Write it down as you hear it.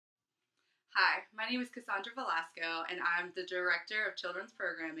Hi, my name is Cassandra Velasco, and I'm the Director of Children's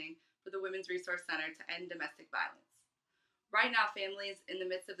Programming for the Women's Resource Center to End Domestic Violence. Right now, families in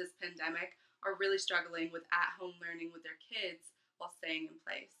the midst of this pandemic are really struggling with at home learning with their kids while staying in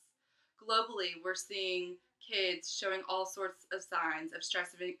place. Globally, we're seeing kids showing all sorts of signs of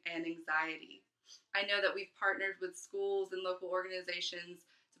stress and anxiety. I know that we've partnered with schools and local organizations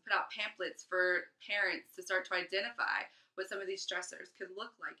to put out pamphlets for parents to start to identify what some of these stressors could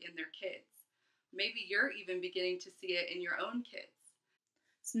look like in their kids. Maybe you're even beginning to see it in your own kids.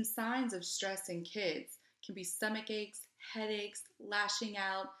 Some signs of stress in kids can be stomach aches, headaches, lashing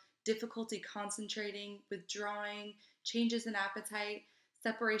out, difficulty concentrating, withdrawing, changes in appetite,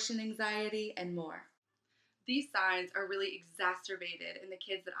 separation anxiety, and more. These signs are really exacerbated in the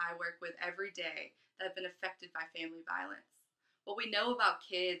kids that I work with every day that have been affected by family violence. What we know about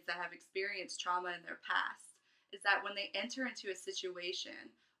kids that have experienced trauma in their past is that when they enter into a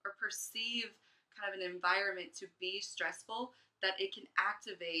situation or perceive kind of an environment to be stressful, that it can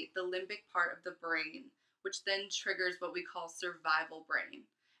activate the limbic part of the brain, which then triggers what we call survival brain.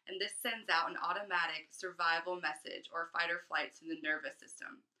 And this sends out an automatic survival message or fight or flight to the nervous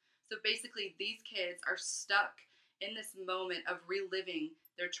system. So basically, these kids are stuck in this moment of reliving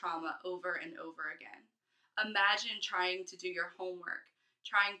their trauma over and over again. Imagine trying to do your homework,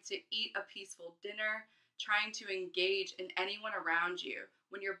 trying to eat a peaceful dinner, trying to engage in anyone around you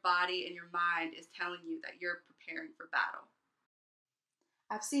when your body and your mind is telling you that you're preparing for battle.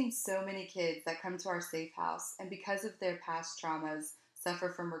 I've seen so many kids that come to our safe house and because of their past traumas suffer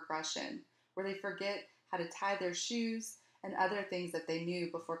from regression, where they forget how to tie their shoes and other things that they knew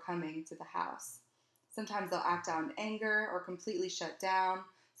before coming to the house. Sometimes they'll act out in anger or completely shut down.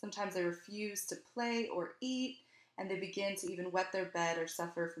 Sometimes they refuse to play or eat, and they begin to even wet their bed or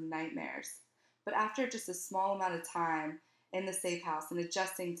suffer from nightmares. But after just a small amount of time in the safe house and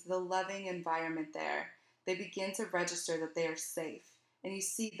adjusting to the loving environment there, they begin to register that they are safe. And you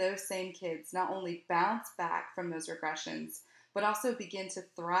see those same kids not only bounce back from those regressions, but also begin to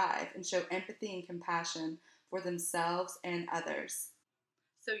thrive and show empathy and compassion for themselves and others.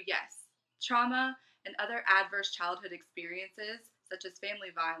 So, yes, trauma and other adverse childhood experiences, such as family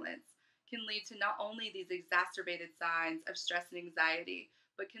violence, can lead to not only these exacerbated signs of stress and anxiety,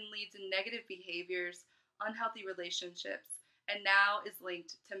 but can lead to negative behaviors, unhealthy relationships, and now is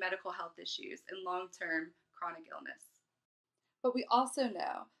linked to medical health issues and long term chronic illness. But we also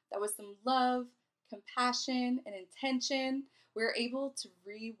know that with some love, compassion, and intention, we're able to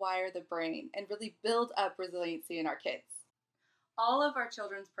rewire the brain and really build up resiliency in our kids. All of our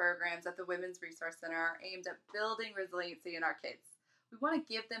children's programs at the Women's Resource Center are aimed at building resiliency in our kids. We want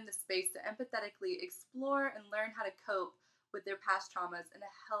to give them the space to empathetically explore and learn how to cope with their past traumas in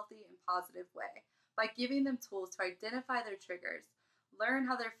a healthy and positive way by giving them tools to identify their triggers, learn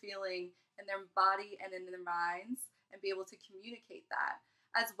how they're feeling in their body and in their minds, and be able to communicate that,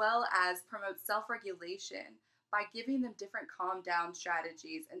 as well as promote self-regulation by giving them different calm down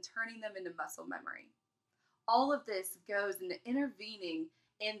strategies and turning them into muscle memory. All of this goes into intervening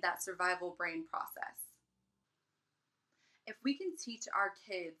in that survival brain process. If we can teach our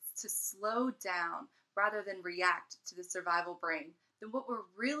kids to slow down rather than react to the survival brain, then what we're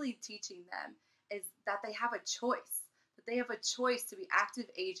really teaching them is that they have a choice, that they have a choice to be active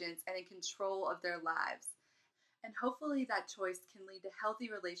agents and in control of their lives. And hopefully that choice can lead to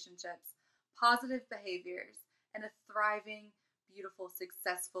healthy relationships, positive behaviors, and a thriving, beautiful,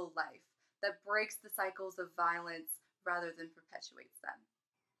 successful life that breaks the cycles of violence rather than perpetuates them.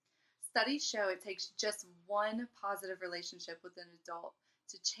 Studies show it takes just one positive relationship with an adult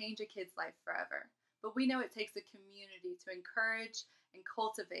to change a kid's life forever. But we know it takes a community to encourage and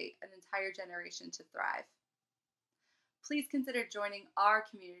cultivate an entire generation to thrive. Please consider joining our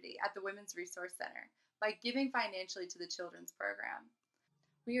community at the Women's Resource Center by giving financially to the children's program.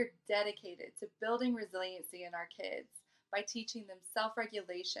 We are dedicated to building resiliency in our kids by teaching them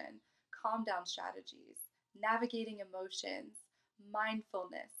self-regulation, calm down strategies, navigating emotions,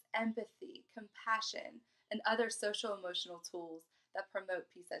 mindfulness, empathy, compassion, and other social emotional tools that promote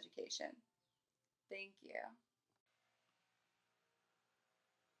peace education. Thank you.